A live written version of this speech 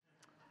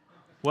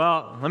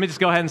Well, let me just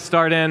go ahead and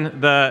start in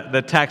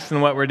the text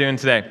and what we're doing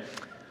today.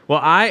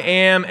 Well, I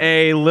am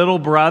a little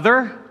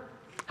brother.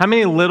 How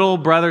many little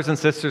brothers and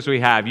sisters we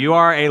have? You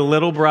are a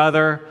little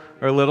brother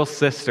or little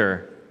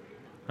sister.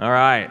 All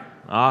right,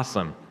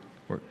 awesome.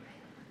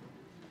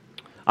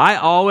 I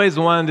always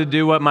wanted to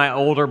do what my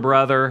older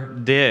brother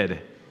did.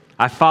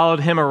 I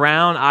followed him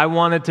around. I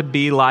wanted to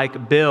be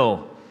like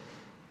Bill.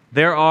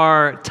 There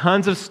are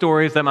tons of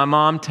stories that my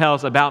mom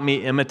tells about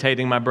me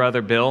imitating my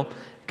brother Bill,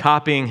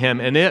 copying him,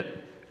 and it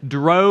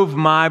drove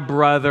my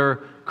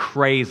brother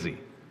crazy.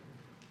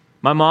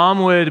 My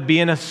mom would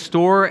be in a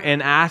store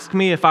and ask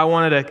me if I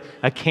wanted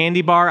a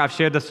candy bar. I've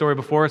shared this story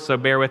before, so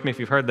bear with me if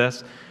you've heard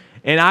this.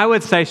 And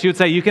she would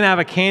say, you can have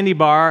a candy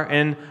bar.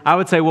 And I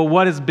would say, well,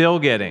 what is Bill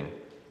getting?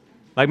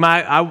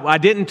 I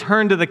didn't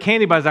turn to the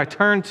candy bars, I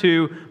turned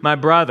to my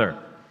brother.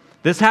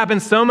 This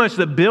happened so much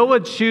that Bill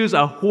would choose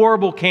a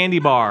horrible candy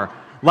bar,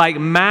 like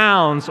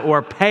Mounds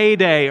or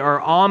Payday or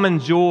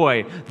Almond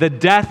Joy, the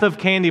death of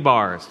candy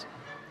bars.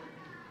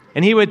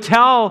 And he would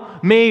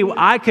tell me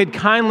I could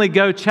kindly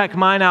go check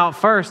mine out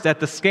first at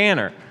the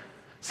scanner.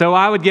 So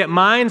I would get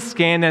mine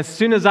scanned. As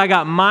soon as I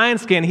got mine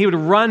scanned, he would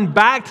run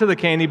back to the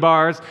candy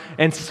bars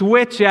and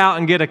switch out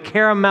and get a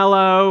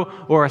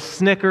Caramello or a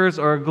Snickers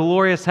or a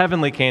Glorious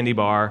Heavenly candy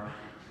bar.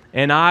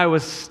 And I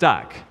was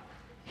stuck.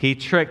 He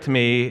tricked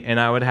me, and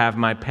I would have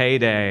my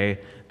Payday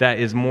that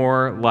is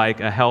more like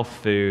a health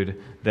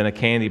food than a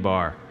candy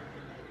bar.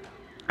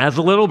 As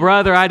a little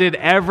brother, I did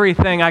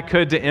everything I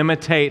could to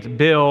imitate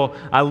Bill.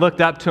 I looked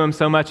up to him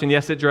so much, and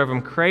yes, it drove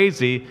him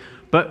crazy.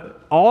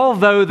 But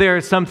although there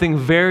is something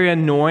very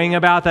annoying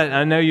about that,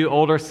 I know you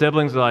older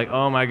siblings are like,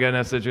 oh my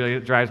goodness, it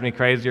really drives me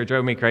crazy or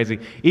drove me crazy.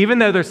 Even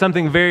though there's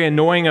something very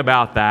annoying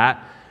about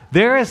that,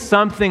 there is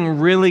something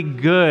really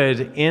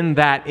good in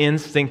that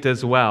instinct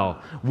as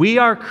well. We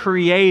are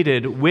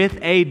created with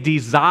a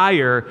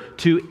desire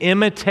to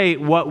imitate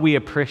what we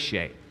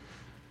appreciate.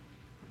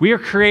 We are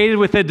created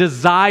with a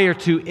desire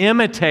to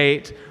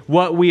imitate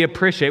what we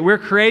appreciate. We're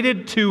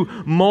created to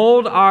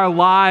mold our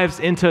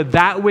lives into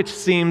that which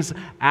seems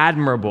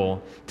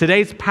admirable.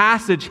 Today's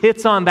passage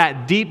hits on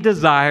that deep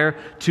desire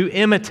to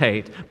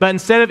imitate. But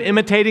instead of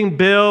imitating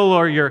Bill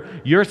or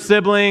your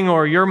sibling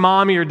or your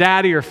mom or your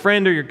dad or your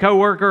friend or your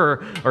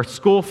coworker or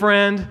school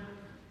friend,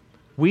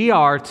 we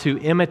are to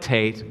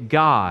imitate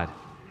God.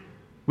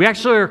 We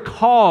actually are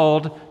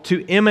called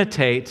to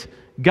imitate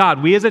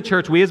God. We as a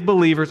church, we as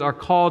believers are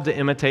called to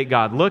imitate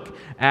God. Look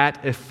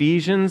at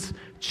Ephesians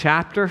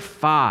chapter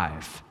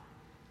 5,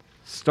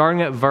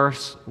 starting at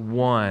verse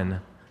 1.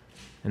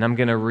 And I'm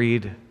going to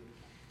read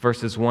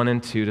verses 1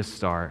 and 2 to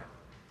start.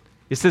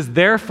 It says,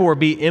 "Therefore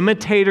be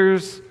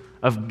imitators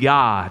of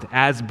God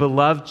as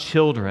beloved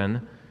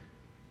children,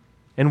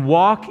 and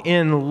walk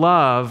in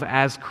love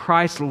as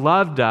Christ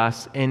loved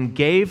us and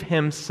gave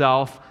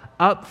himself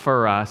up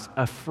for us,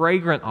 a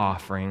fragrant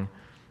offering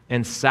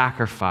and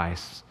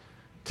sacrifice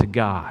to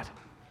God."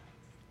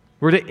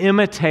 We're to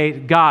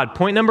imitate God.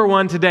 Point number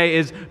 1 today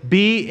is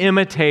be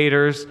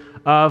imitators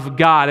of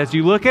God. As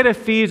you look at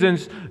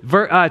Ephesians,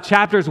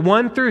 chapters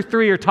 1 through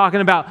 3 are talking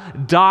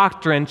about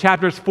doctrine.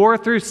 Chapters 4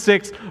 through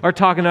 6 are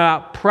talking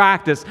about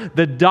practice.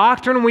 The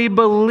doctrine we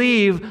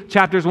believe,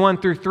 chapters 1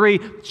 through 3,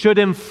 should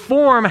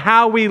inform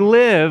how we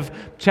live,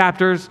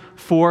 chapters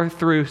 4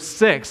 through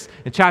 6.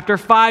 And chapter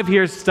 5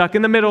 here is stuck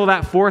in the middle of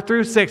that 4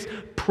 through 6.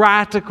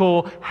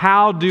 Practical,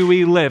 how do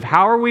we live?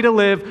 How are we to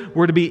live?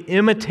 We're to be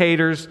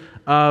imitators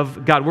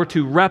of God. We're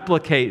to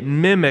replicate,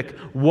 mimic,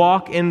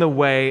 walk in the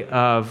way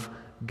of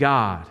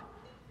God.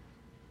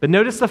 But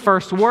notice the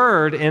first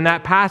word in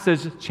that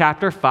passage,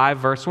 chapter 5,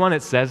 verse 1.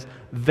 It says,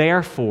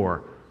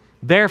 therefore.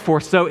 Therefore.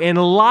 So in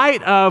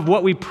light of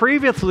what we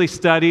previously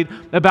studied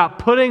about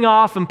putting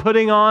off and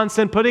putting on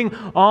sin, putting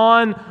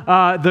on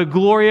the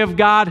glory of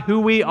God, who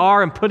we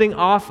are, and putting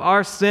off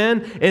our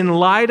sin, in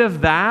light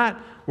of that,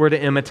 we're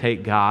to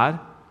imitate God.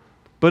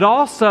 But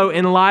also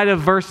in light of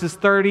verses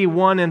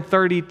 31 and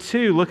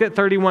 32, look at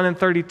 31 and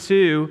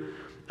 32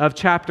 of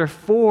chapter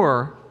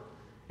 4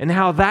 and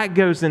how that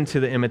goes into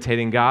the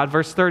imitating God.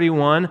 Verse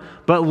 31,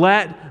 "But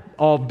let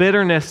all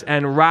bitterness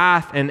and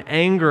wrath and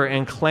anger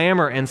and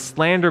clamor and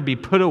slander be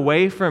put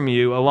away from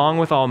you, along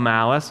with all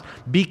malice.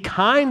 Be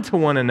kind to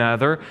one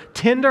another,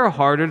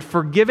 tender-hearted,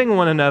 forgiving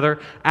one another,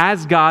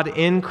 as God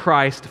in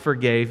Christ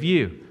forgave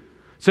you."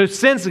 So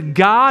since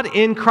God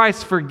in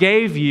Christ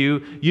forgave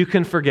you, you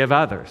can forgive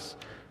others.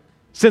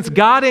 Since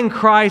God in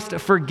Christ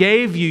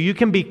forgave you, you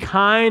can be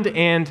kind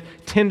and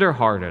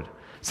tender-hearted.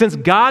 Since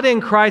God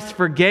in Christ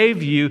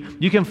forgave you,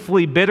 you can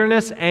flee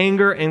bitterness,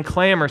 anger, and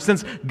clamor.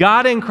 Since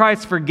God in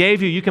Christ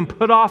forgave you, you can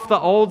put off the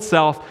old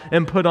self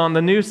and put on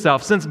the new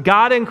self. Since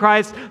God in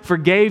Christ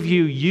forgave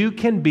you, you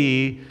can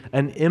be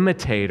an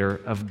imitator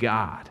of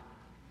God.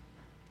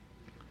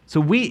 So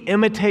we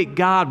imitate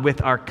God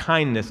with our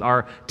kindness,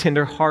 our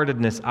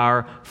tenderheartedness,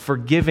 our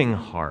forgiving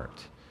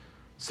heart.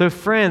 So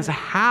friends,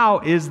 how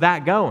is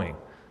that going?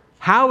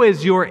 How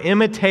is your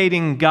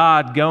imitating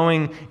God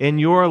going in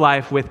your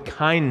life with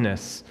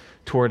kindness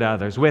toward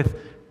others, with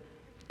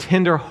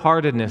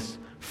tenderheartedness,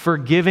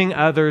 forgiving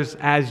others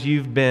as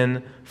you've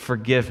been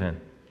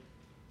forgiven.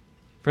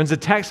 Friends, the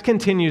text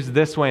continues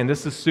this way, and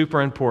this is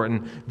super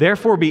important.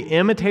 Therefore, be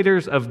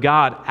imitators of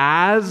God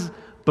as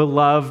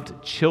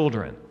beloved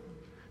children.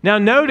 Now,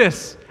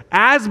 notice,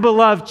 as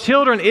beloved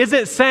children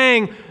isn't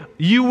saying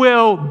you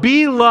will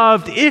be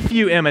loved if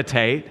you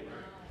imitate.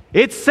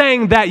 It's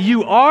saying that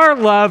you are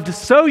loved,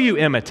 so you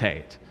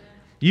imitate.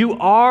 You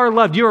are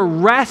loved. You're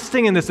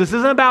resting in this. This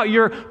isn't about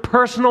your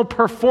personal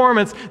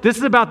performance. This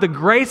is about the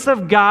grace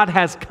of God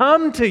has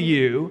come to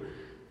you.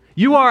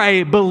 You are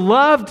a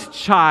beloved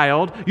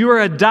child. You are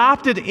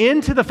adopted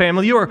into the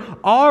family. You are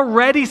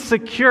already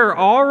secure,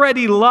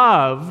 already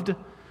loved.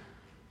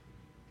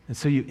 And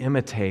so you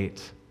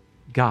imitate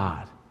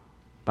God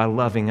by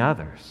loving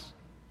others.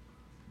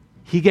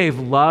 He gave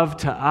love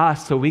to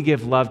us, so we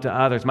give love to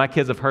others. My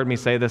kids have heard me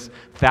say this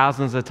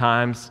thousands of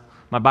times,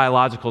 my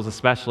biologicals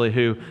especially,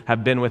 who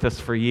have been with us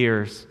for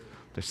years.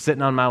 They're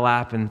sitting on my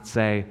lap and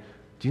say,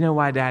 do you know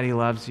why Daddy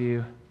loves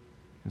you?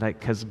 Like,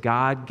 because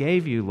God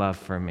gave you love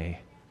for me.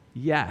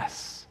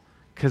 Yes,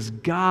 because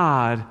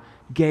God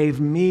gave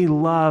me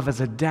love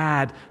as a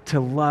dad to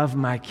love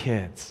my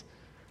kids.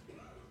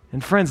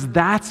 And friends,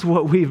 that's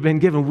what we've been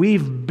given.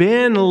 We've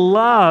been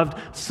loved,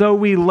 so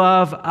we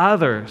love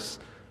others.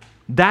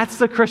 That's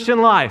the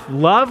Christian life.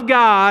 Love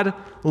God,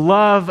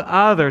 love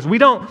others. We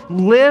don't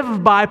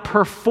live by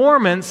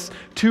performance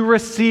to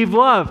receive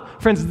love.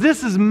 Friends,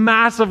 this is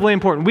massively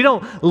important. We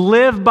don't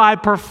live by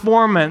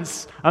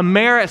performance, a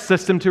merit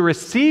system to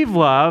receive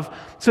love,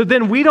 so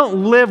then we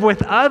don't live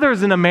with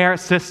others in a merit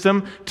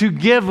system to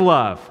give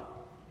love.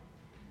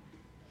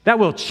 That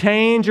will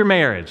change your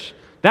marriage.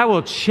 That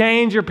will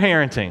change your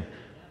parenting.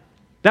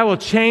 That will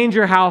change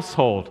your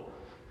household.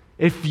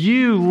 If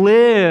you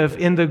live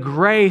in the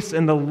grace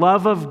and the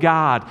love of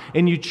God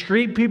and you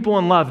treat people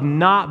in love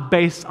not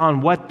based on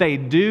what they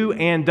do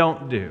and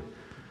don't do.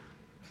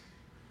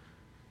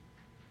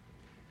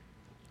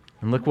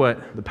 And look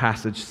what the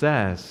passage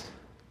says.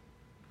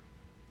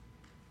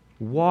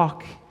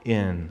 Walk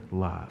in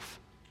love.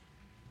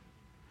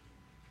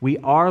 We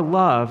are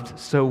loved,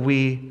 so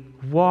we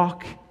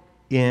walk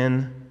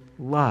in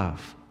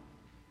love.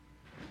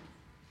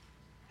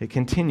 It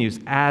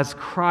continues, as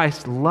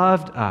Christ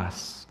loved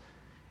us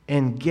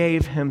and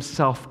gave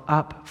himself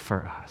up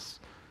for us.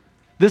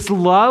 This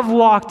love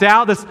walked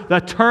out,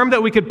 a term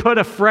that we could put,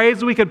 a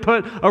phrase we could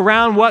put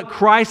around what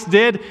Christ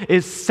did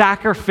is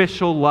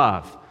sacrificial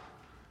love.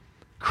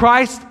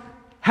 Christ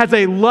has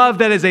a love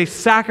that is a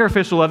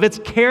sacrificial love. It's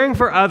caring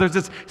for others.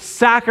 It's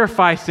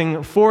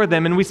sacrificing for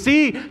them. And we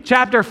see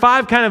chapter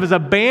 5 kind of as a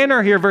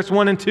banner here, verse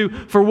 1 and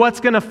 2, for what's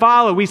going to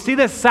follow. We see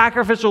this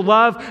sacrificial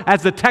love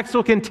as the text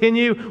will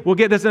continue. We'll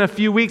get this in a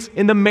few weeks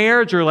in the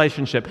marriage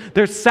relationship.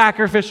 There's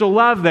sacrificial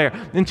love there.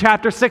 In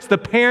chapter 6, the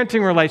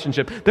parenting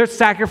relationship. There's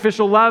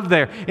sacrificial love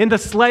there. In the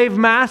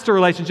slave-master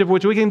relationship,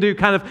 which we can do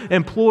kind of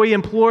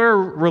employee-employer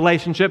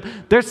relationship,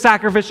 there's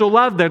sacrificial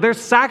love there. There's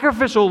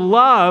sacrificial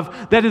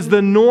love that is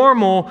the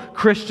normal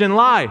Christian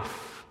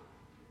life.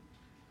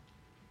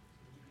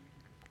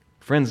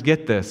 Friends,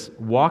 get this.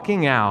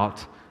 Walking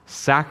out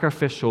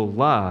sacrificial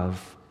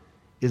love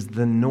is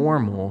the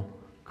normal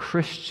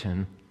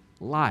Christian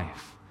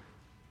life.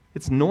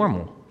 It's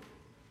normal.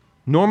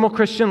 Normal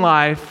Christian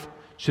life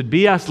should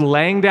be us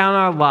laying down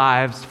our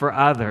lives for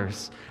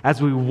others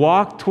as we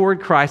walk toward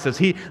Christ, as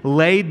he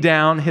laid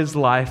down his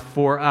life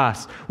for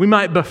us. We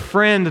might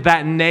befriend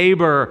that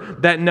neighbor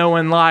that no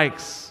one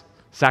likes.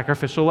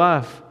 Sacrificial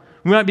love.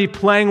 We might be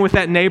playing with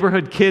that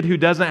neighborhood kid who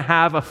doesn't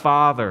have a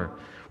father.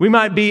 We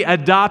might be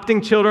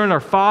adopting children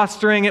or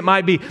fostering. It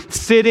might be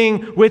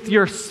sitting with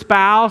your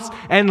spouse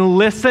and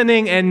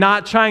listening and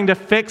not trying to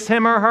fix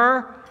him or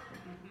her.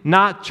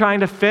 Not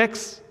trying to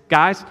fix,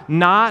 guys,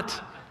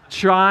 not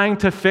trying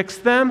to fix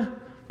them,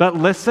 but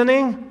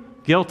listening.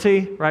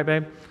 Guilty, right,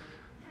 babe?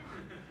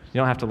 You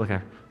don't have to look at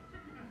her.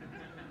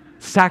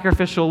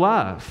 Sacrificial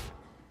love.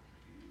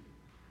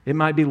 It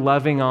might be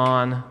loving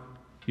on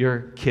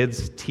your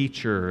kids'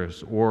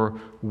 teachers, or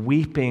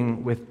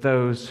weeping with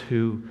those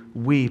who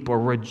weep, or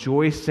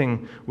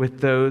rejoicing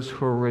with those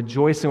who are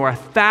rejoicing, or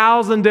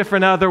 1,000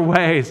 different other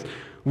ways.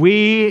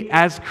 We,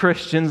 as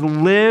Christians,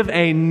 live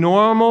a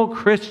normal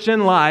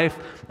Christian life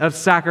of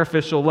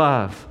sacrificial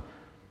love.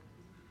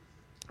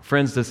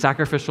 Friends, does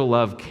sacrificial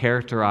love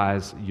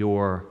characterize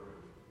your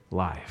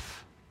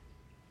life?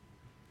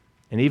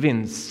 And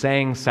even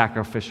saying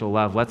sacrificial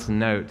love, let's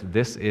note,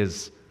 this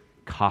is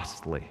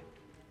costly.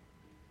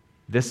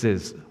 This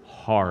is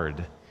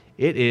hard.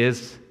 It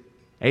is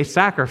a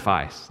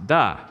sacrifice.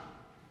 Duh.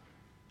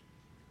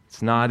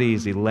 It's not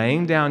easy.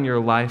 Laying down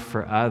your life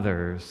for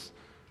others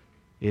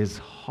is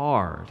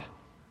hard,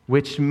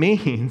 which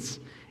means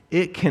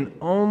it can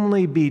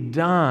only be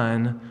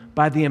done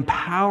by the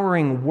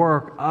empowering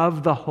work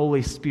of the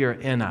Holy Spirit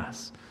in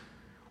us.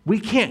 We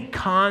can't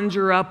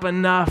conjure up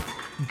enough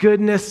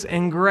goodness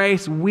and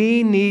grace.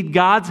 We need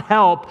God's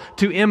help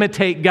to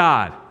imitate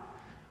God.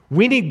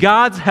 We need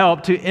God's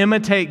help to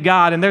imitate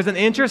God. And there's an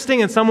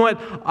interesting and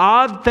somewhat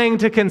odd thing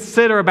to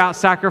consider about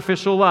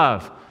sacrificial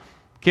love.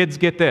 Kids,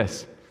 get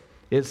this.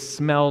 it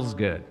smells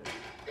good.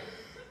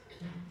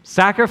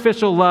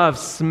 Sacrificial love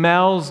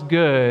smells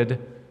good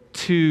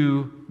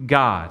to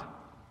God.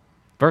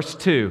 Verse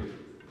 2,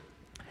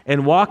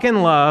 and walk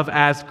in love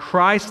as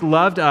Christ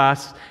loved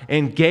us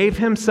and gave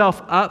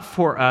himself up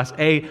for us,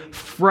 a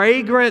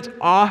fragrant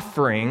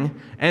offering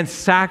and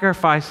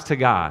sacrifice to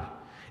God.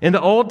 In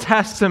the Old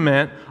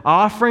Testament,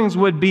 offerings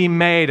would be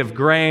made of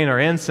grain or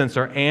incense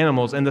or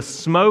animals, and the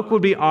smoke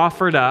would be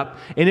offered up,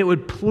 and it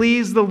would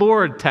please the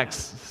Lord,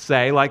 texts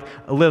say, like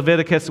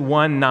Leviticus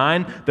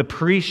 1:9, the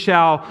priest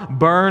shall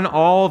burn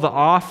all the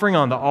offering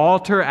on the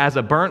altar as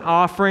a burnt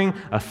offering,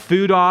 a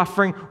food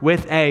offering,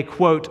 with a,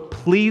 quote,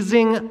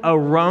 pleasing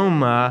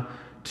aroma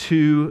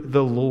to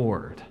the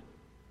Lord.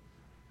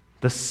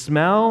 The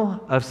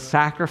smell of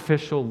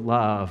sacrificial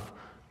love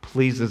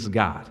pleases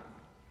God.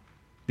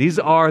 These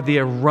are the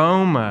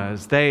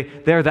aromas.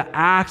 They're the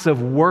acts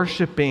of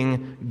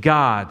worshiping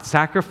God.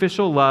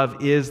 Sacrificial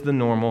love is the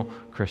normal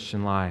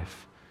Christian life.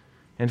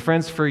 And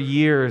friends, for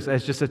years,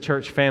 as just a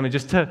church family,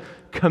 just to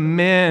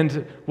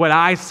commend what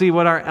I see,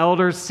 what our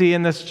elders see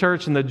in this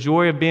church, and the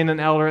joy of being an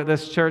elder at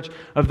this church,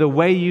 of the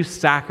way you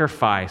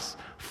sacrifice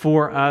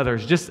for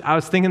others. I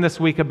was thinking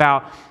this week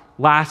about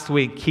last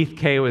week, Keith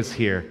Kay was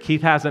here.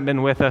 Keith hasn't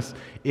been with us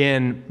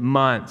in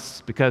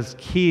months because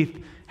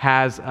Keith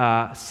has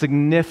a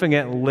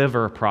significant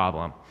liver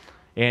problem,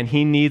 and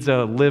he needs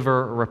a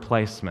liver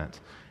replacement.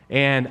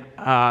 And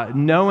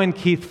knowing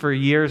Keith for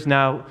years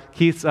now,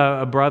 Keith's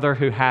a brother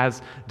who has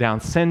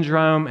Down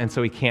syndrome, and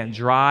so he can't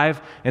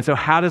drive. And so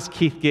how does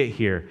Keith get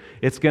here?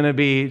 It's going to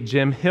be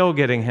Jim Hill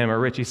getting him, or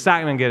Richie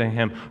Sackman getting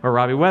him, or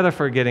Robbie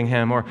Weatherford getting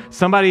him, or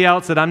somebody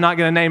else that I'm not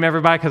going to name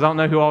everybody because I don't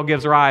know who all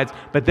gives rides,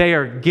 but they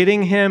are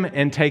getting him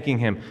and taking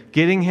him.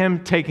 Getting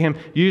him, taking him,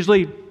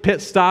 usually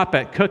pit stop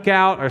at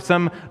Cookout or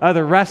some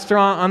other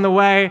restaurant on the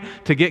way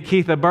to get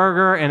Keith a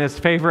burger and his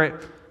favorite,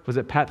 was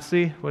it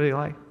Pepsi? What do you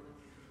like?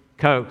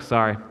 Coke,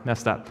 sorry,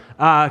 messed up.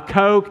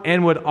 Coke,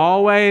 and would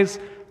always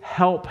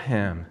help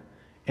him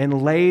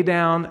and lay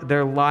down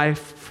their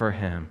life for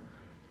him.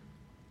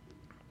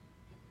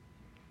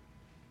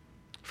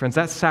 Friends,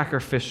 that's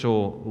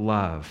sacrificial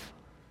love.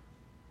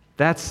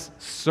 That's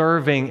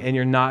serving, and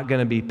you're not going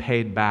to be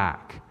paid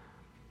back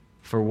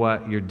for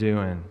what you're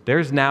doing.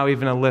 There's now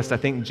even a list, I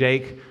think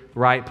Jake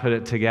Wright put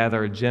it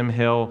together, Jim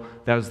Hill,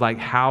 that was like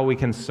how we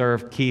can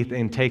serve Keith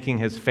in taking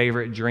his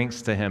favorite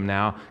drinks to him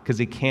now because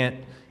he can't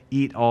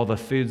eat all the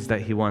foods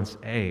that he once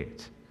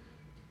ate.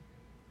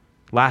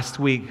 Last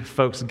week,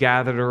 folks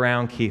gathered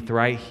around Keith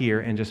right here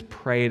and just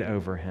prayed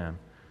over him.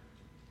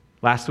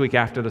 Last week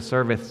after the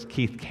service,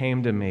 Keith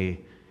came to me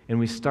and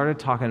we started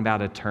talking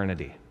about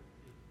eternity.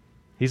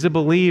 He's a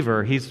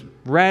believer. He's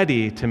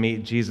ready to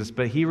meet Jesus,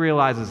 but he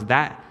realizes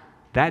that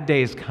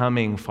day is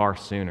coming far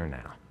sooner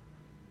now.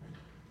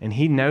 And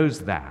he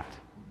knows that.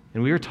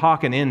 And we were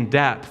talking in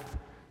depth,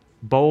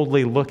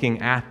 boldly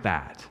looking at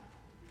that.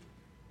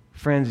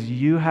 Friends,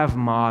 you have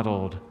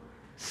modeled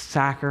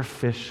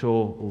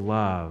sacrificial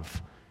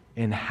love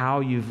in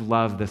how you've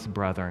loved this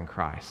brother in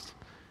Christ.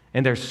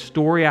 And there's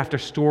story after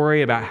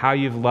story about how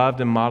you've loved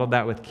and modeled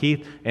that with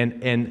Keith,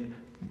 and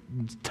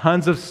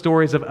tons of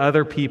stories of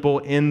other people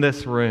in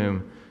this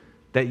room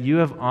that you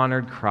have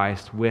honored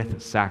Christ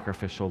with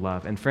sacrificial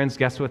love. And friends,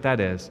 guess what that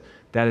is?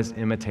 That is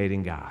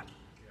imitating God.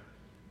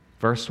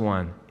 Verse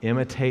 1,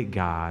 imitate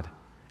God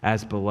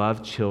as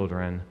beloved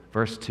children.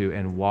 Verse 2,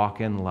 and walk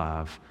in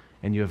love.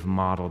 And you have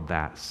modeled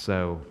that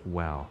so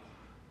well.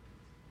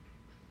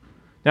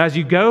 Now, as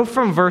you go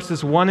from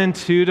verses 1 and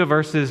 2 to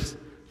verses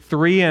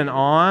 3 and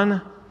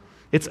on,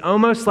 it's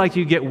almost like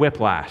you get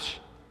whiplash.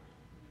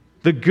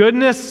 The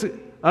goodness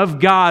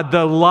of God,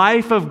 the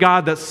life of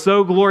God that's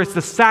so glorious,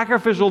 the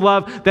sacrificial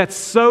love that's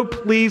so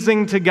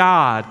pleasing to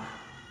God,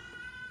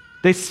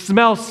 they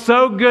smell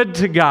so good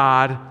to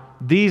God,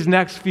 these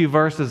next few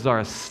verses are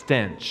a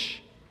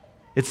stench.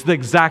 It's the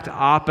exact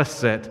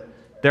opposite.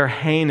 They're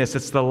heinous.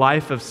 It's the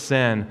life of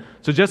sin.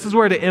 So just as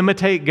we're to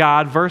imitate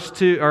God, verse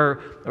 2,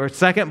 or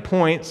second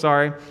point,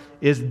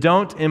 is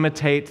don't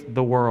imitate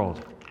the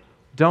world.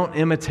 Don't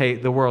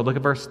imitate the world. Look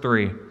at verse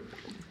 3.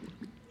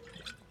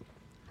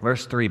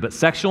 Verse 3, but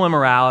sexual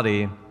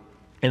immorality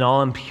and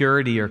all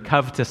impurity or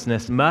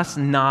covetousness must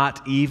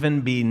not even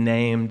be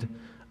named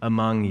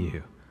among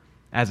you,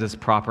 as is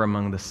proper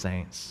among the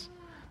saints.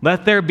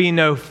 Let there be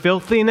no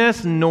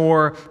filthiness,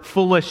 nor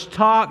foolish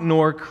talk,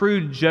 nor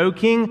crude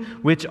joking,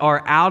 which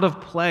are out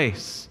of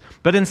place.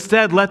 But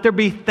instead, let there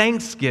be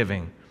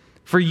thanksgiving.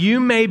 For you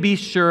may be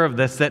sure of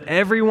this, that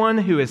everyone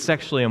who is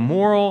sexually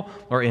immoral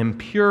or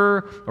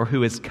impure or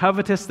who is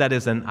covetous, that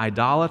is an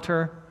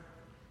idolater,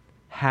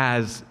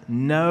 has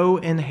no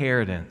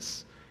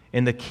inheritance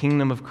in the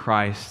kingdom of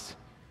Christ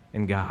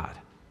and God.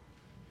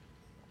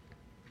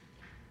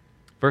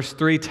 Verse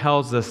 3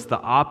 tells us the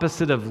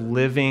opposite of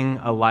living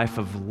a life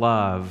of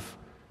love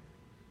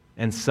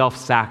and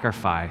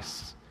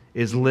self-sacrifice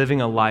is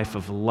living a life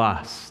of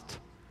lust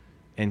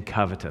and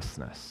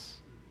covetousness.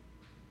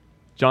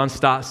 John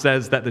Stott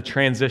says that the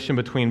transition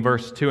between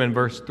verse 2 and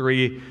verse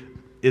 3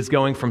 is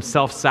going from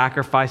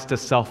self-sacrifice to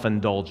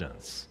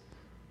self-indulgence.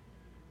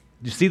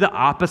 you see the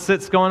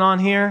opposites going on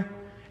here?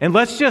 And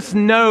let's just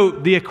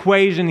note the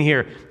equation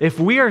here. If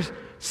we are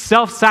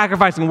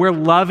self-sacrificing, we're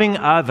loving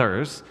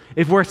others.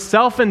 If we're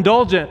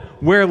self-indulgent,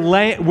 we're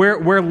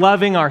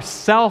loving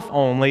ourselves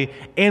only,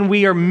 and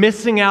we are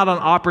missing out on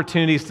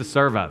opportunities to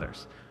serve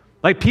others.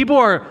 Like, people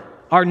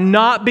are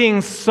not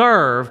being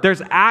served.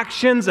 There's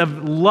actions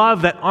of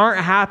love that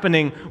aren't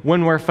happening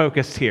when we're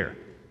focused here.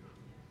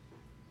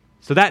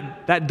 So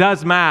that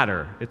does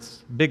matter.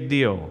 It's a big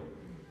deal.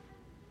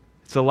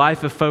 It's a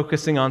life of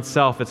focusing on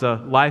self. It's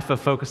a life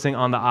of focusing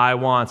on the I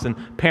wants.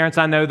 And parents,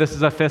 I know this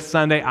is a fifth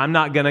Sunday. I'm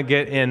not going to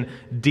get in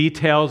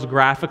details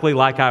graphically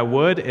like I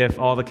would if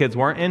all the kids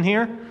weren't in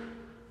here.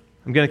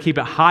 I'm going to keep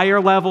it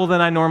higher level than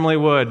I normally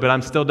would, but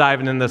I'm still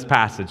diving in this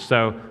passage.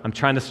 So I'm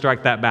trying to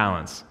strike that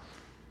balance.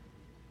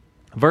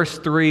 Verse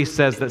 3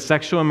 says that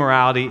sexual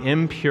immorality,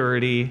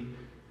 impurity,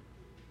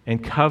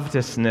 and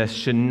covetousness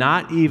should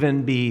not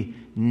even be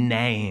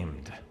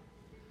named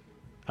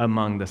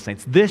among the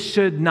saints. This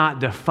should not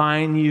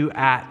define you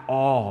at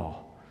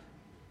all.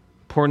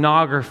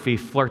 Pornography,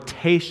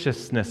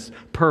 flirtatiousness,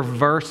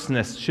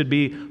 perverseness should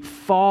be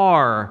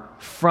far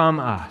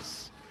from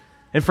us.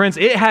 And friends,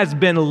 it has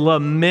been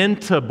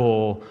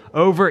lamentable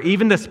over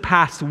even this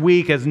past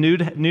week as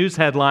news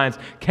headlines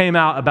came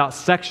out about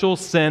sexual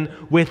sin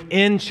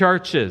within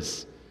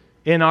churches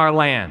in our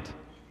land.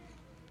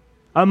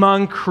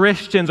 Among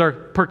Christians or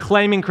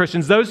proclaiming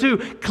Christians, those who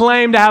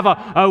claim to have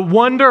a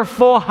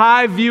wonderful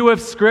high view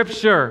of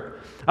Scripture,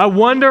 a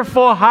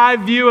wonderful high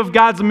view of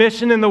God's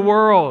mission in the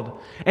world,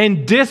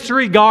 and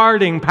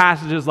disregarding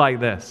passages like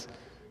this.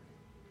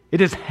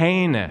 It is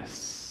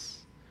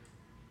heinous,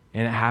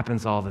 and it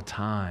happens all the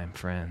time,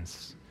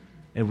 friends.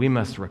 And we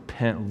must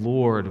repent.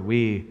 Lord,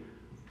 we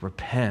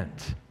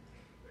repent.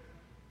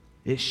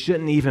 It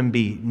shouldn't even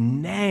be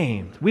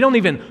named. We don't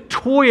even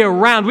toy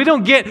around. We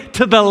don't get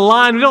to the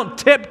line. We don't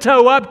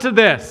tiptoe up to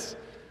this.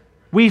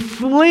 We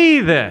flee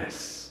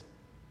this.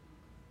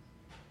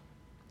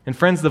 And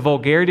friends, the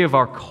vulgarity of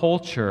our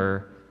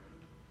culture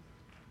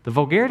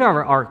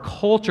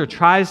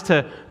tries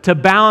to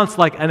balance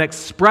like an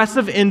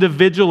expressive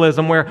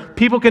individualism where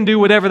people can do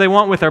whatever they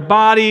want with their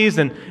bodies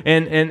and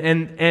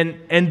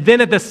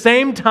then at the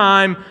same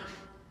time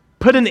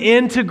put an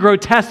end to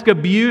grotesque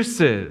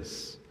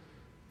abuses.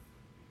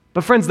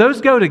 But friends,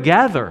 those go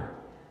together.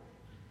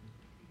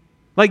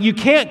 Like, you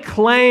can't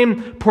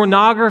claim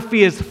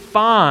pornography is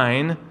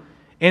fine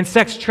and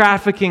sex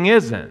trafficking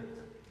isn't.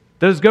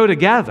 Those go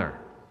together.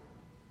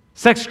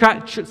 Sex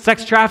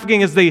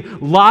trafficking is the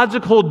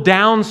logical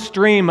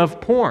downstream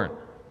of porn.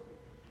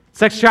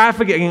 Sex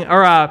trafficking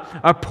or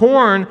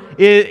porn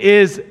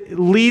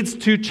leads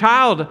to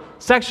child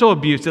sexual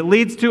abuse. It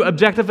leads to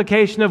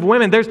objectification of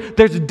women.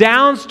 There's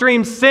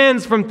downstream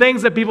sins from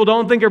things that people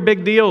don't think are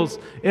big deals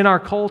in our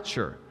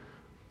culture.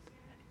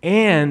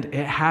 And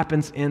it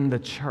happens in the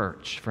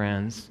church,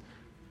 friends.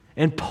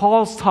 And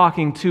Paul's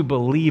talking to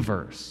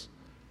believers.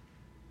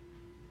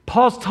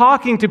 Paul's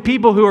talking to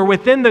people who are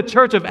within the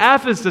church of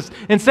Ephesus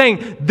and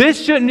saying,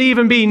 this shouldn't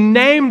even be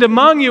named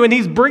among you. And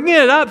he's bringing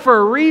it up for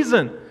a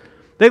reason.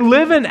 They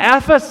live in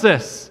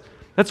Ephesus.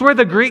 That's where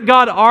the Greek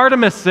god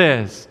Artemis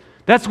is.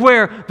 That's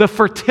where the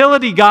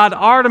fertility god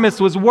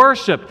Artemis was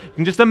worshipped. You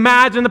can just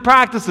imagine the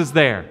practices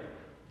there.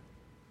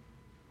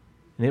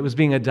 And it was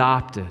being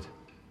adopted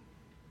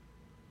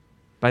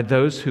by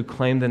those who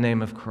claim the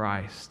name of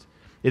Christ.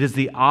 It is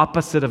the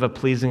opposite of a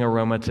pleasing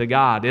aroma to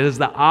God. It is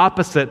the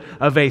opposite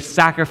of a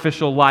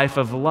sacrificial life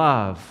of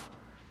love.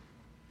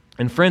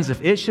 And friends,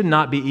 if it should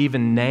not be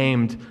even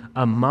named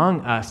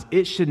among us,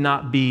 it should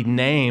not be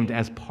named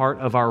as part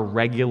of our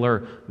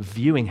regular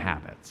viewing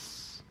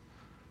habits,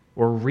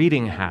 or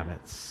reading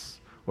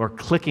habits, or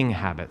clicking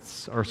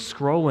habits, or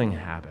scrolling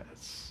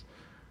habits.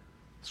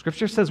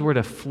 Scripture says we're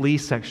to flee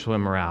sexual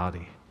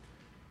immorality.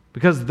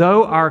 Because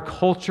though our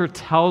culture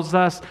tells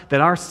us that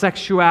our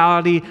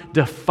sexuality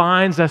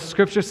defines us,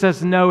 Scripture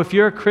says no. If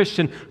you're a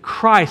Christian,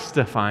 Christ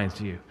defines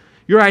you.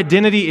 Your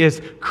identity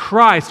is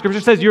Christ. Scripture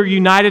says you're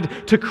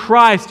united to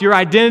Christ. Your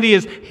identity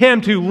is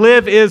Him. To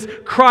live is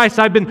Christ.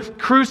 I've been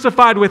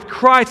crucified with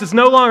Christ. It's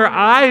no longer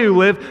I who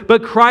live,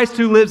 but Christ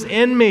who lives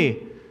in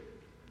me.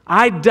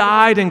 I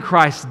died in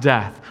Christ's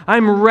death.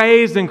 I'm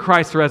raised in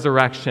Christ's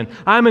resurrection.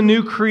 I'm a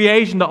new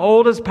creation. The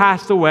old has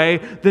passed away.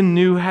 The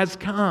new has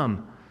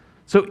come.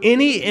 So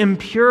any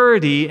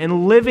impurity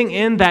and living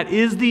in that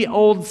is the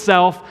old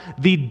self,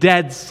 the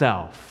dead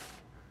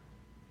self.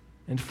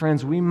 And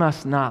friends, we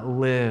must not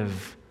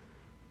live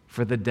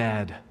for the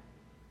dead.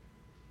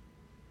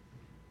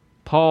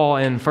 Paul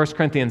in 1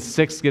 Corinthians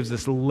 6 gives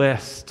this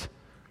list,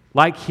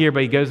 like here,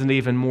 but he goes into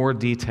even more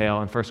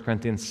detail in 1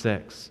 Corinthians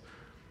 6,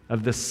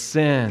 of the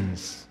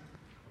sins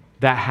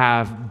that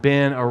have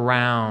been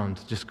around,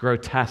 just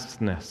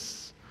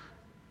grotesqueness.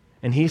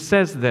 And he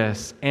says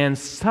this, and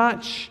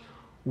such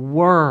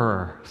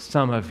were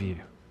some of you.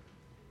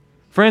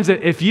 Friends,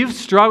 if you've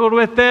struggled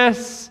with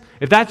this,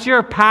 if that's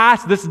your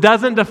past, this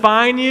doesn't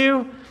define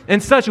you,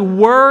 and such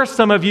were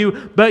some of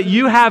you, but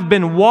you have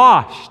been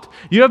washed.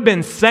 You have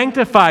been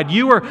sanctified.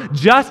 You were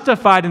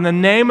justified in the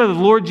name of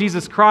the Lord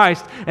Jesus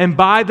Christ and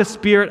by the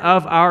Spirit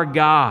of our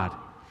God.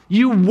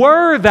 You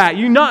were that.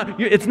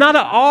 It's not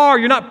an are.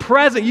 You're not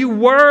present. You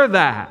were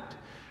that.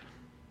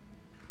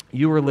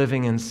 You were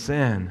living in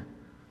sin,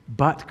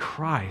 but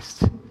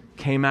Christ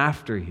came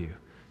after you,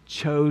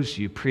 chose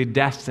you,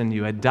 predestined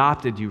you,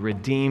 adopted you,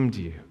 redeemed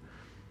you,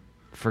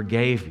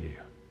 forgave you.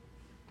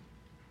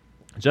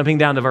 Jumping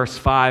down to verse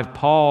 5,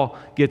 Paul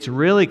gets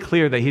really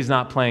clear that he's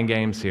not playing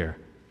games here.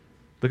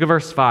 Look at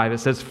verse 5. It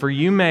says, "For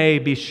you may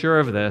be sure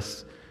of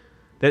this,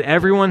 that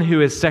everyone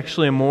who is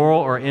sexually immoral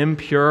or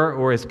impure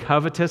or is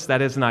covetous,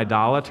 that is an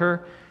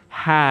idolater,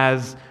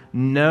 has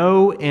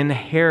no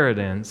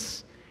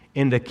inheritance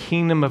in the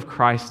kingdom of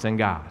Christ and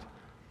God."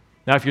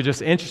 Now, if you're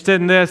just interested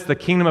in this, the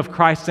kingdom of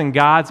Christ and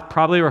God's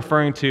probably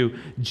referring to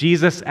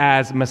Jesus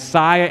as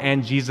Messiah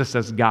and Jesus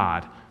as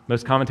God.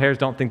 Most commentators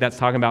don't think that's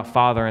talking about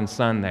Father and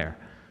Son there.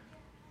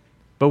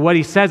 But what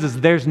he says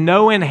is there's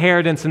no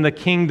inheritance in the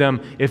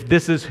kingdom if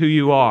this is who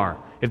you are,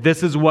 if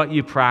this is what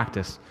you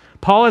practice.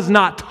 Paul is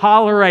not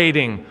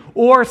tolerating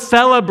or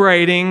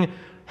celebrating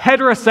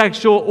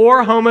heterosexual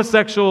or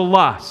homosexual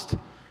lust.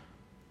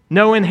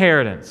 No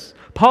inheritance.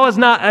 Paul is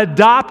not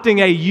adopting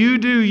a you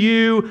do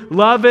you,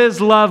 love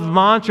is love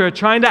mantra,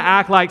 trying to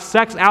act like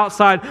sex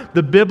outside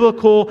the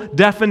biblical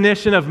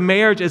definition of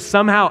marriage is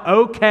somehow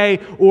okay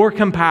or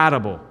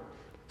compatible.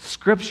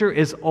 Scripture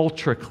is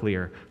ultra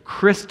clear,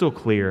 crystal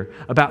clear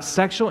about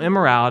sexual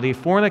immorality,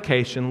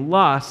 fornication,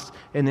 lust,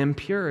 and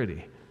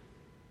impurity.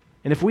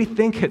 And if we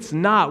think it's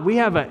not, we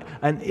have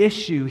an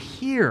issue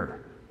here.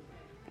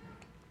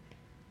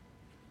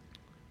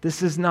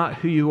 This is not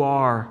who you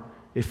are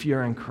if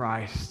you're in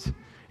Christ.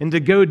 And to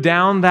go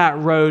down that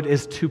road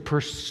is to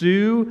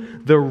pursue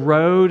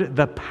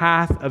the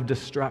path of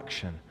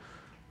destruction,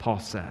 Paul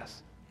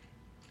says.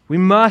 We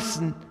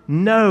must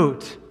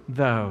note,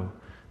 though,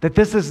 that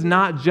this is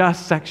not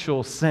just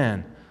sexual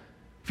sin.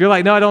 If you're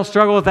like, no, I don't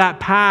struggle with that,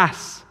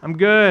 pass, I'm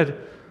good.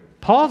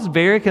 Paul's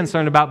very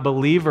concerned about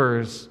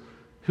believers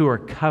who are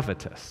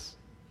covetous.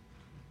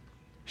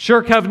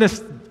 Sure,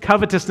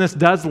 covetousness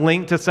does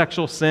link to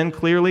sexual sin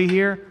clearly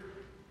here,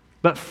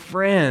 but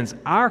friends,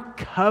 our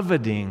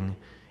coveting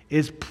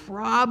is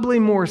probably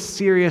more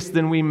serious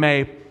than we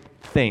may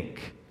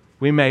think,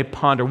 we may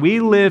ponder. We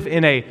live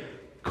in a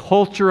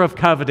culture of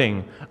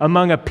coveting,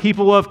 among a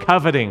people of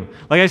coveting.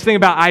 Like I just think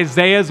about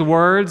Isaiah's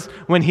words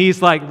when he's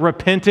like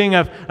repenting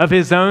of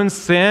his own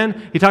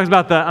sin. He talks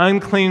about the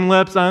unclean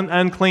lips,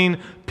 unclean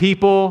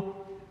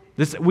people.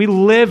 We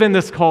live in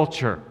this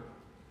culture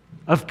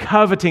of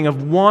coveting,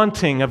 of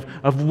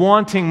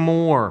wanting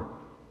more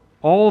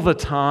all the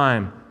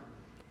time.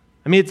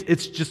 I mean,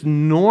 it's just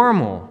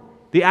normal.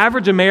 The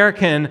average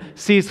American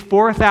sees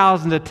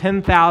 4,000 to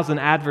 10,000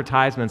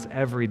 advertisements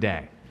every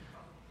day.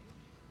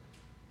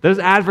 Those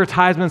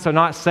advertisements are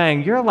not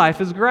saying, your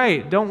life is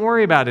great, don't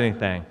worry about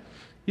anything.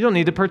 You don't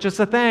need to purchase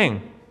a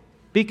thing.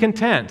 Be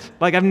content.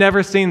 Like I've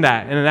never seen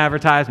that in an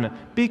advertisement.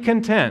 Be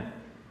content.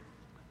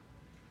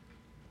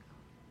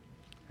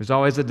 There's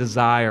always a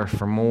desire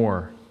for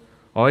more.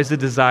 Always a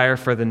desire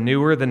for the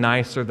newer, the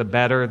nicer, the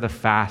better, the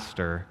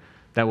faster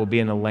that will be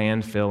in a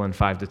landfill in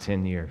 5 to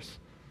 10 years.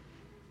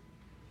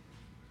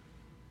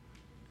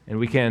 And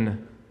we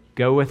can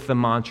go with the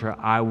mantra,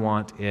 I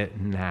want it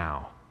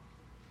now.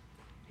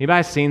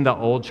 Anybody seen the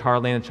old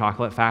Charlie and the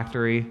Chocolate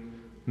Factory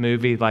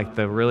movie, like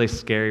the really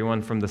scary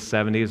one from the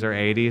 70s or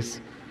 80s?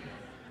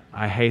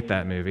 I hate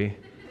that movie.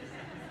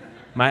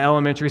 My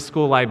elementary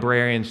school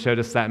librarian showed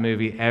us that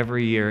movie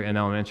every year in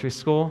elementary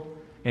school,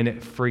 and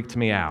it freaked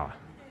me out.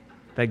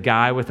 That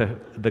guy with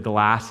the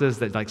glasses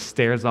that like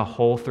stares a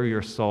hole through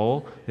your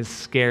soul, it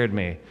scared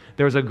me.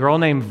 There was a girl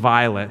named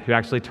Violet who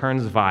actually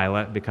turns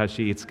violet because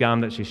she eats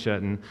gum that she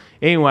shouldn't.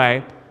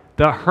 Anyway,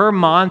 her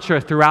mantra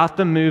throughout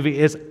the movie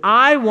is,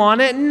 I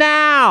want it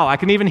now. I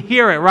can even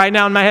hear it right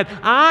now in my head.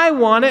 I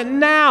want it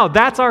now.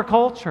 That's our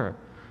culture.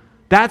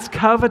 That's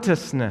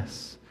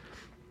covetousness.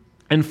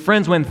 And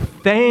friends, when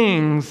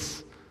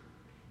things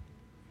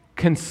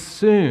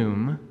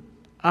consume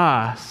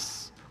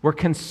us, we're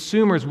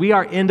consumers. We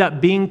end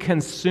up being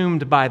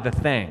consumed by the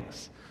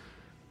things.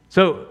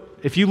 So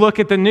if you look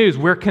at the news,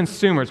 we're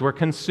consumers. We're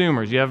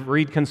consumers. You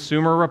read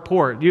Consumer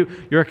Report.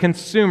 You're a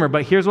consumer,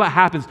 but here's what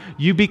happens.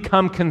 You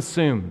become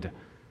consumed.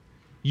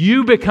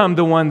 You become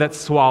the one that's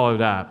swallowed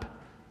up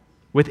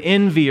with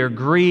envy or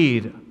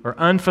greed or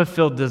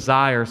unfulfilled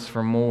desires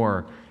for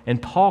more.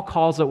 And Paul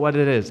calls it what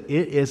it is.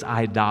 It is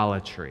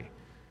idolatry.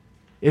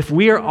 If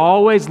we are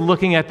always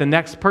looking at the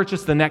next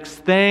purchase, the next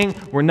thing,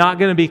 we're not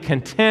going to be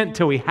content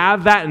till we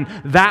have that, and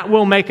that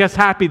will make us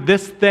happy.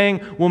 This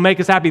thing will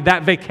make us happy.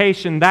 That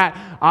vacation, that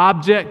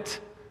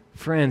object.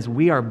 Friends,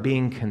 we are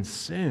being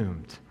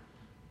consumed.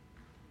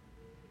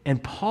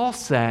 And Paul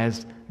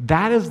says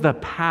that is the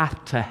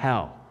path to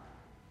hell.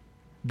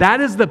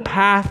 That is the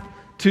path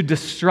to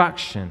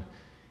destruction.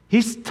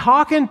 He's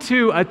talking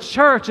to a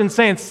church and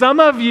saying, some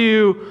of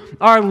you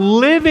are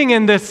living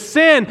in this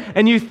sin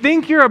and you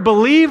think you're a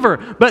believer,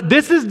 but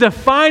this is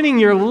defining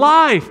your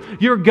life.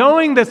 You're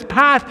going this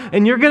path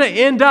and you're going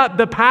to end up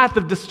the path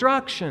of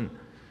destruction.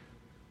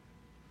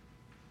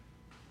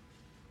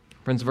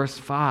 Friends, verse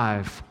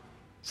 5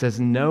 says,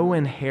 no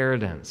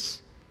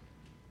inheritance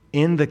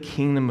in the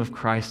kingdom of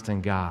Christ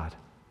and God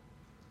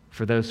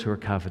for those who are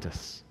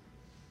covetous,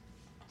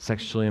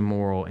 sexually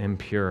immoral,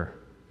 impure.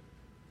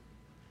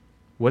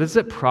 What does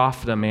it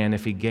profit a man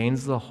if he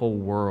gains the whole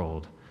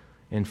world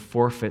and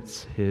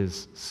forfeits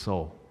his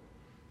soul?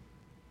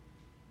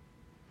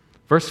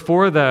 Verse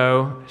 4,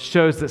 though,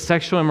 shows that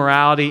sexual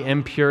immorality,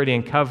 impurity,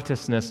 and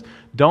covetousness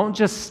don't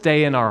just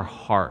stay in our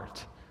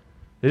heart.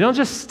 They don't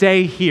just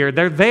stay here.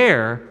 They're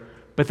there,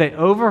 but they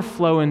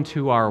overflow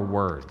into our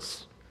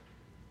words,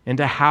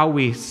 into how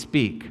we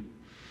speak.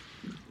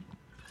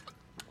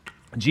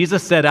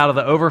 Jesus said, out of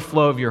the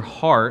overflow of your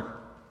heart,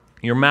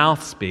 your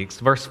mouth speaks.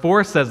 Verse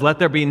 4 says, let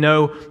there be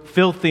no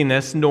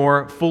filthiness,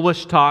 nor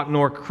foolish talk,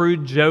 nor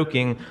crude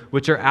joking,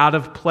 which are out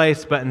of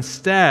place, but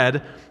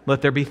instead,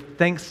 let there be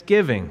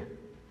thanksgiving.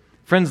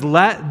 Friends,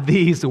 let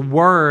these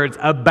words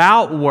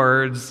about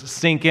words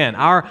sink in.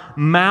 Our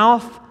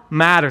mouth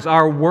matters.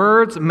 Our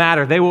words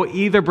matter. They will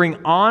either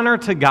bring honor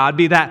to God,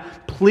 be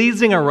that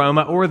pleasing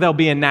aroma, or they'll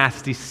be a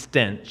nasty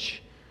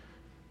stench.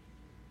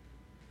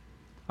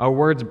 Our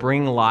words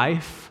bring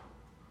life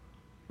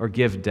or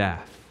give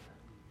death.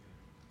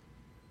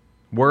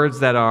 Words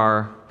that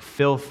are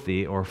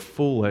filthy or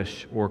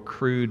foolish or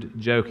crude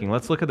joking.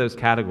 Let's look at those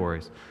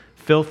categories.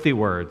 Filthy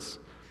words.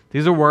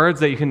 These are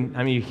words that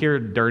you hear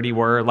dirty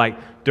word,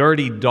 like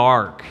dirty,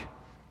 dark.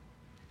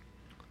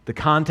 The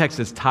context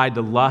is tied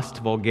to lust,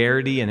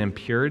 vulgarity, and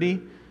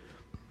impurity.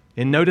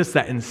 And notice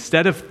that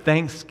instead of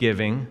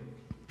thanksgiving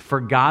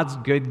for God's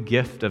good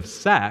gift of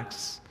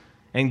sex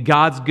and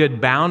God's good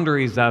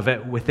boundaries of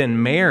it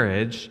within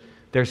marriage,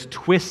 there's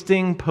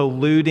twisting,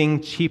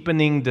 polluting,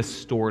 cheapening,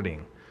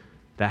 distorting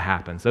that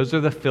happens. Those are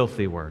the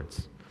filthy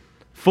words.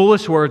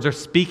 Foolish words are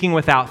speaking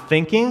without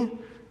thinking,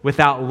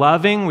 without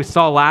loving. We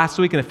saw last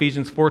week in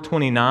Ephesians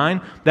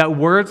 4:29 that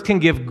words can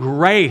give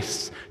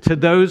grace to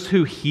those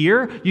who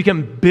hear. You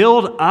can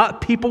build up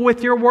people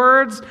with your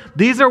words.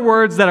 These are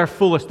words that are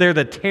foolish. They're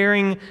the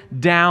tearing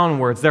down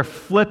words. They're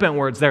flippant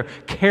words. They're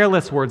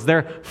careless words.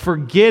 They're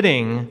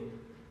forgetting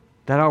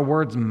that our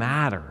words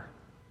matter.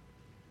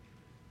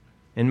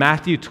 In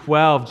Matthew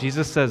 12,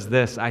 Jesus says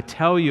this, I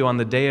tell you, on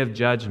the day of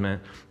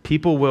judgment,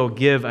 people will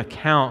give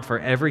account for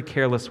every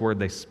careless word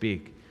they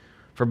speak.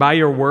 For by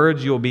your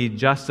words you will be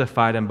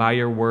justified, and by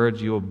your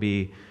words you will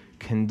be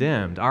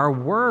condemned. Our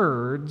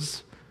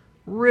words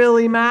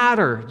really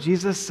matter.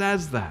 Jesus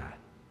says that.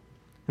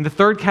 And the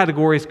third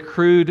category is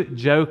crude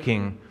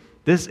joking.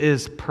 This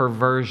is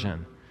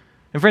perversion.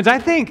 And friends, I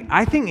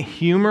think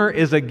humor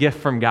is a gift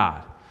from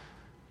God.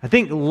 I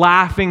think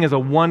laughing is a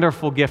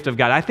wonderful gift of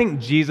God. I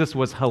think Jesus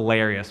was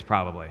hilarious,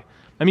 probably.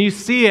 I mean, you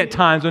see at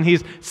times when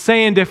he's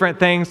saying different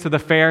things to the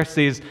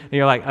Pharisees, and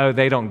you're like, oh,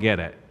 they don't get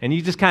it. And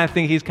you just kind of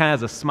think he's kind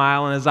of has a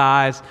smile in his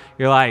eyes.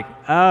 You're like,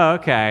 oh,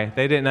 okay,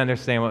 they didn't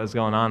understand what was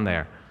going on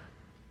there.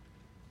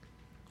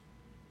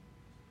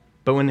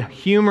 But when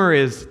humor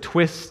is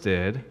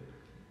twisted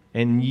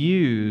and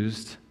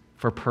used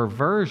for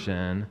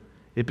perversion,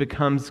 it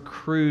becomes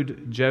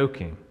crude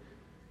joking.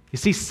 You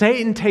see,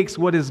 Satan takes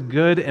what is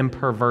good and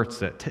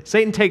perverts it.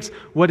 Satan takes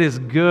what is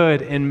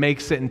good and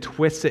makes it and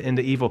twists it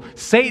into evil.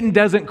 Satan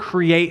doesn't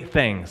create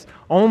things.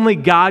 Only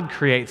God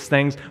creates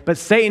things, but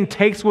Satan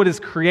takes what is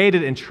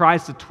created and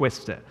tries to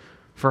twist it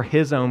for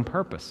his own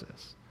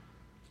purposes.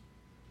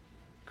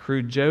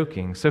 Crude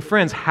joking. So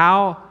friends,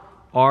 how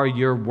are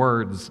your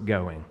words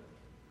going?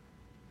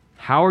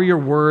 How are your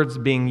words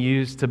being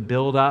used to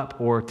build up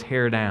or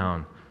tear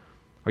down?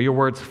 Are your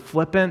words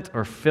flippant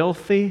or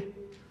filthy?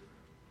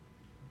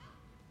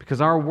 Because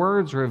our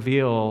words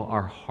reveal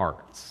our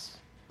hearts.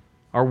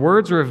 Our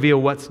words reveal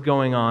what's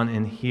going on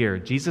in here.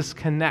 Jesus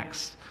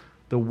connects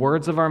the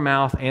words of our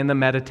mouth and the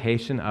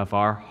meditation of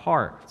our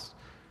hearts.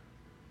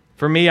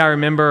 For me, I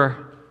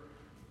remember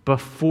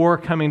before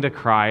coming to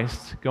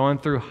Christ, going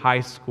through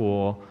high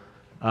school,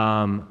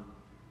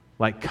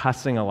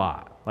 cussing a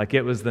lot. Like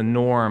it was the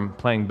norm,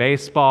 playing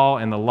baseball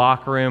in the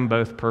locker room,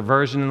 both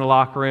perversion in the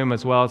locker room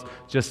as well as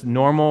just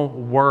normal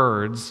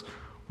words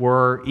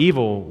were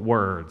evil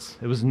words.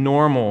 It was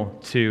normal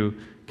to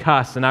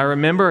cuss. And I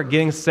remember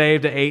getting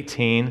saved at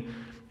 18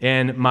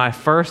 in my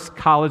first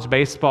college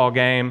baseball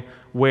game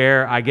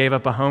where I gave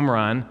up a home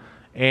run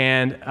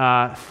and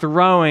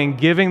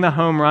giving the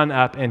home run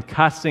up and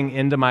cussing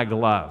into my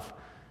glove.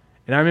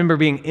 And I remember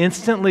being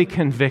instantly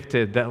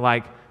convicted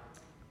that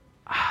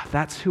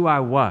that's who I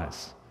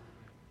was.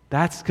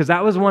 That's because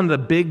that was one of the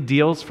big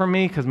deals for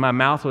me because my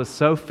mouth was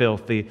so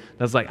filthy.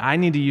 I was like, I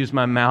need to use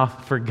my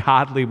mouth for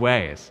godly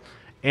ways.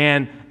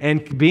 And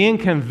being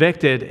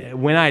convicted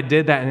when I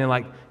did that, and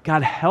then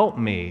God, help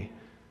me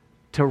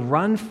to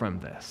run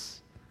from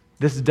this.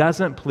 This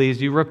doesn't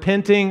please you.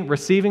 Repenting,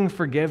 receiving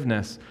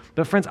forgiveness.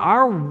 But friends,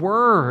 our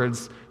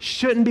words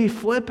shouldn't be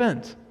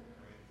flippant.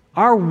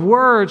 Our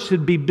words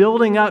should be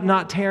building up,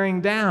 not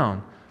tearing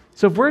down.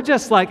 So if we're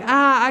just like,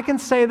 I can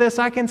say this,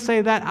 I can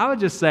say that, I would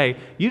just say,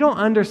 you don't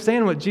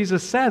understand what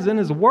Jesus says in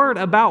his word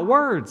about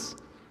words.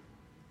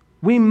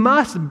 We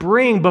must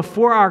bring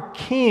before our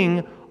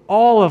King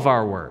all of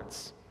our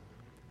words.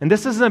 And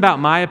this isn't about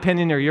my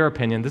opinion or your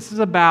opinion. This is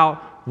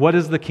about what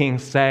does the King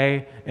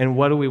say and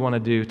what do we want to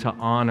do to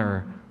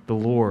honor the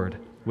Lord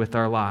with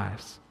our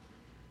lives.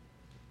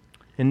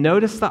 And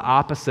notice the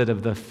opposite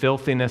of the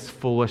filthiness,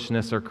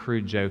 foolishness, or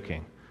crude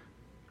joking.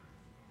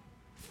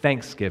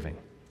 Thanksgiving.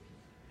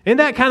 Isn't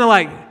that kind of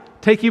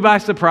like take you by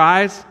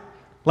surprise?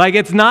 Like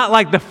it's not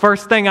like the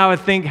first thing I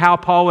would think how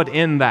Paul would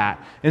end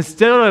that.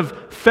 Instead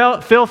of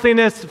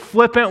filthiness,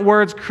 flippant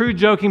words, crude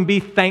joking, be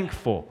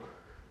thankful.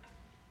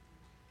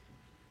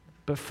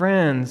 But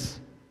friends,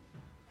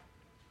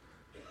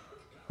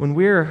 when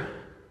we're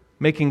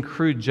making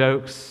crude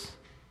jokes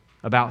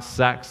about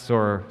sex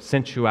or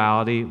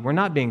sensuality, we're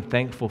not being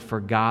thankful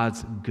for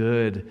God's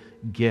good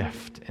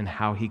gift and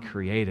how he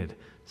created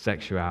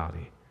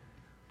sexuality.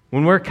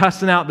 When we're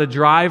cussing out the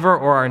driver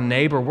or our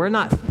neighbor, we're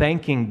not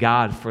thanking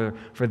God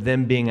for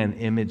them being an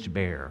image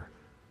bearer.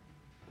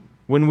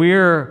 When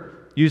we're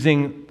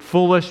using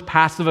foolish,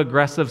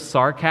 passive-aggressive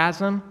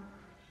sarcasm,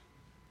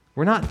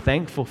 we're not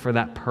thankful for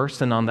that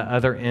person on the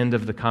other end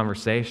of the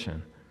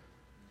conversation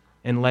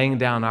and laying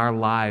down our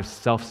lives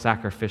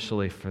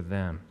self-sacrificially for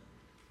them.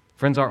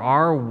 Friends, are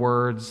our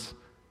words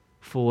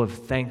full of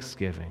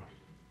thanksgiving?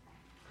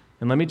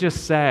 And let me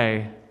just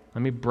say,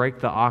 let me break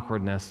the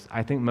awkwardness.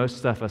 I think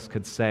most of us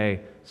could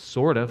say,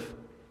 sort of.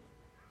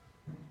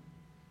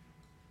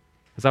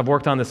 As I've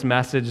worked on this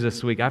message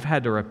this week, I've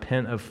had to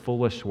repent of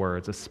foolish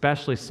words,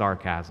 especially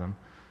sarcasm,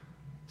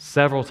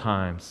 several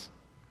times.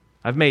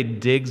 I've made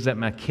digs that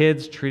my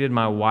kids treated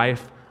my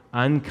wife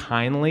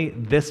unkindly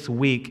this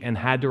week and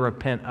had to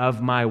repent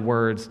of my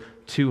words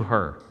to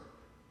her.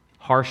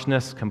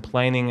 Harshness,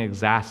 complaining,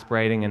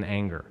 exasperating, and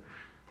anger.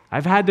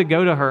 I've had to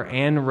go to her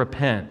and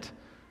repent.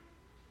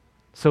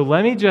 So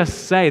let me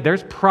just say,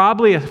 there's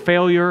probably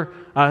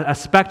a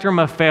spectrum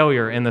of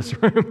failure in this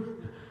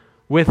room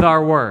with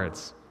our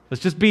words.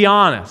 Let's just be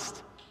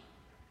honest.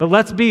 But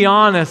let's be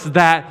honest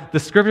that the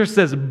Scripture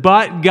says,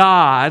 but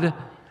God,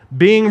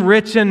 being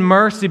rich in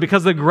mercy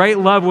because of the great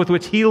love with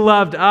which he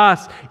loved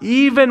us,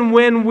 even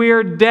when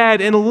we're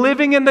dead and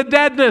living in the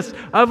deadness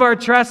of our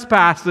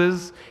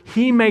trespasses,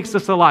 he makes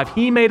us alive.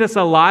 He made us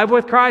alive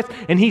with Christ,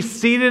 and he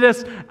seated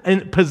us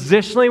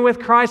positionally with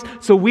Christ,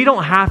 so we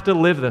don't have to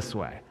live this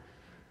way.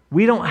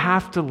 We don't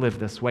have to live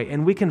this way,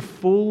 and we can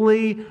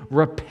fully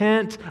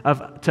repent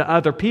to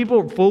other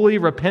people, fully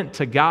repent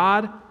to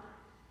God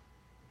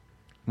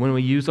when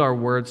we use our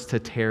words to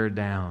tear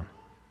down.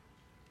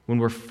 When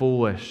we're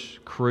foolish,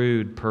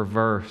 crude,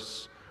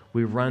 perverse,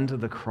 we run to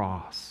the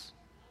cross.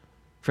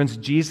 Friends,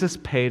 Jesus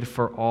paid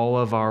for all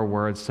of our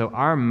words, so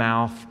our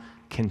mouth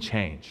can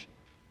change.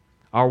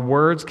 Our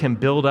words can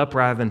build up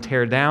rather than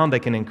tear down. They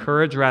can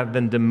encourage rather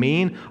than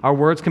demean. Our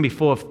words can be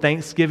full of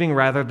thanksgiving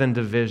rather than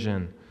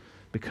division,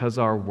 because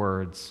our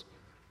words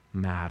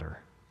matter.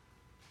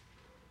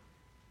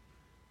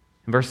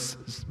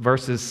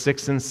 Verses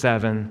 6 and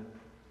 7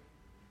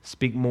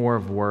 speak more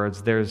of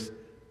words. There's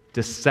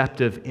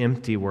deceptive,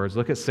 empty words.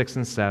 Look at 6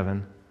 and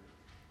 7.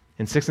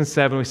 In 6 and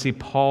 7, we see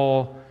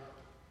Paul's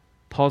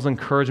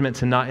encouragement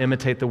to not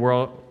imitate the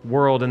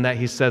world, and that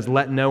he says,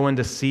 let no one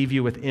deceive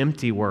you with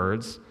empty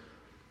words.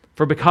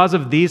 For because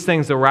of these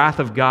things, the wrath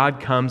of God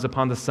comes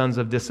upon the sons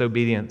of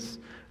disobedience.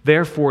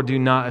 Therefore, do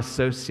not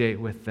associate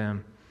with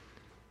them.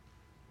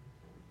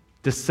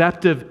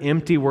 Deceptive,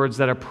 empty words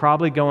that are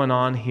probably going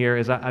on here,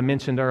 as I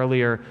mentioned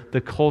earlier, the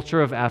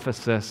culture of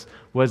Ephesus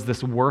was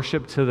this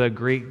worship to the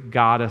Greek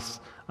goddess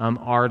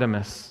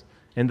Artemis,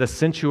 and the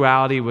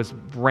sensuality was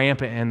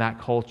rampant in that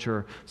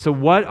culture. So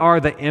what are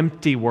the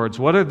empty words?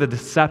 What are the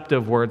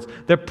deceptive words?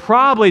 They're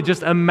probably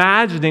just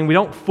imagining, we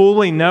don't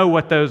fully know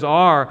what those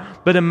are,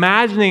 but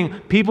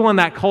imagining people in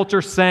that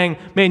culture saying,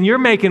 man, you're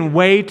making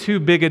way too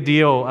big a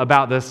deal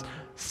about this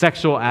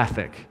sexual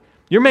ethic.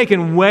 You're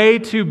making way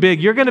too big.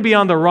 You're going to be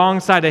on the wrong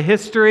side of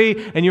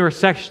history, and you're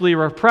sexually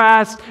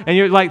repressed, and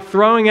you're like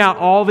throwing out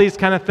all these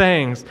kind of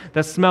things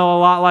that smell a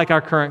lot like our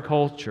current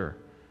culture.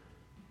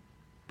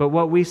 But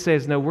what we say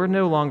is, no, we're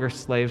no longer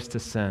slaves to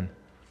sin.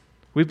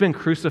 We've been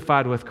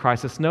crucified with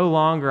Christ. It's no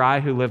longer I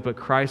who live, but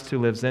Christ who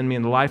lives in me.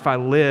 And the life I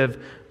live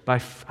by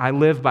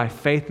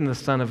faith in the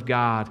Son of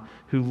God,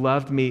 who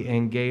loved me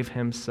and gave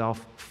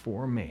himself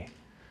for me.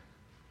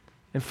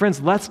 And friends,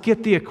 let's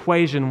get the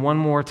equation one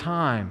more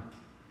time.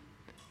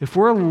 If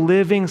we're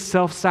living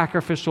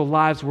self-sacrificial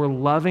lives, we're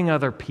loving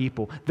other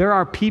people. There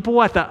are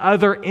people at the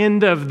other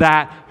end of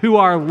that who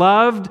are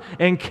loved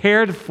and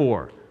cared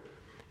for.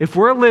 If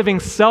we're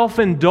living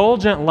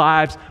self-indulgent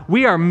lives,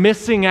 we are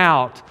missing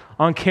out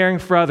on caring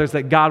for others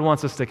that God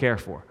wants us to care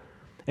for.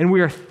 And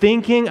we are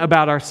thinking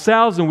about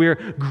ourselves, and we are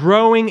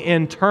growing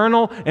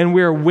internal, and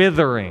we are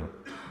withering.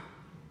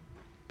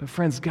 But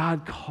friends,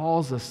 God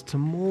calls us to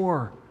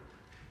more.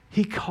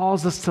 He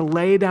calls us to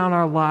lay down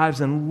our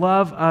lives and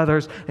love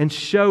others and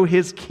show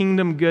His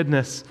kingdom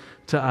goodness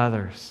to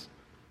others.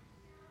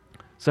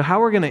 So how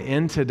we're going to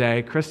end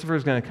today,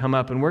 Christopher's going to come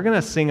up and we're going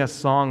to sing a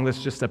song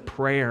that's just a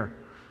prayer.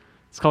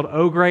 It's called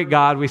 "Oh Great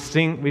God." We've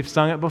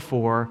sung it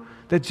before.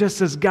 That just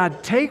says,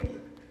 God,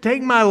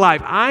 take my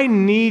life. I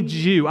need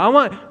you. I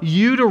want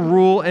you to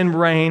rule and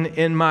reign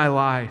in my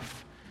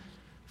life.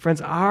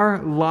 Friends, our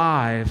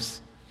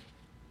lives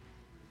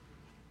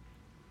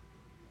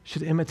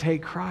should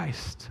imitate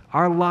Christ.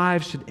 Our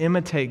lives should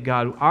imitate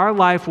God. Our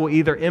life will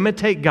either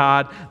imitate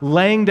God,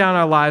 laying down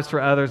our lives for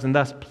others and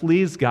thus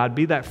please God,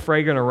 be that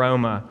fragrant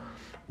aroma,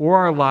 or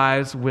our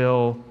lives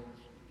will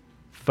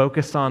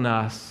focus on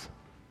us,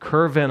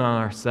 curve in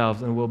on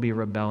ourselves, and we'll be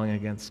rebelling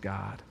against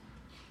God.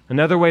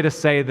 Another way to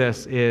say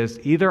this is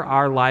either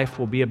our life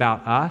will be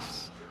about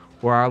us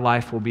or our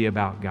life will be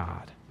about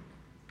God.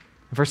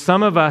 For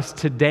some of us,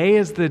 today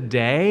is the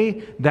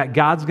day that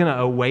God's going to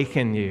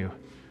awaken you,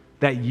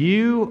 that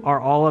you are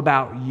all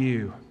about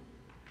you,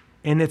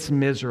 and it's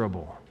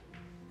miserable.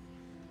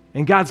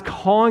 And God's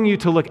calling you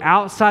to look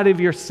outside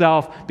of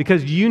yourself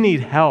because you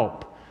need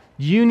help.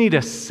 You need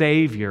a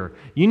Savior.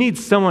 You need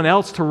someone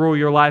else to rule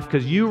your life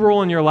because you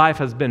ruling your life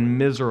has been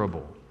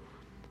miserable.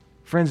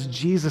 Friends,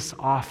 Jesus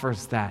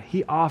offers that.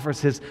 He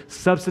offers His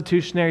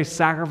substitutionary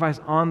sacrifice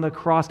on the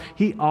cross.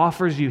 He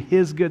offers you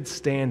His good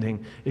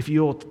standing if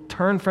you will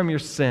turn from your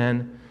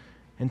sin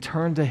and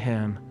turn to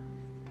Him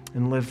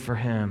and live for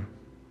Him.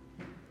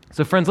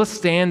 So friends, let's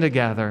stand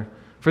together.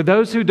 For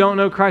those who don't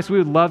know Christ, we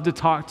would love to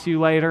talk to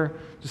you later.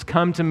 Just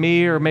come to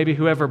me or maybe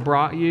whoever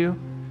brought you.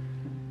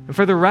 And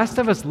for the rest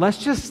of us, let's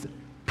just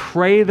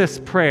pray this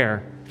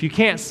prayer. If you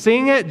can't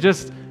sing it,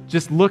 just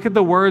look at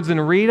the words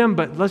and read them,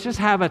 but let's just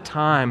have a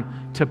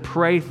time to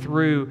pray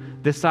through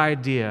this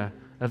idea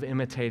of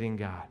imitating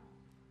God.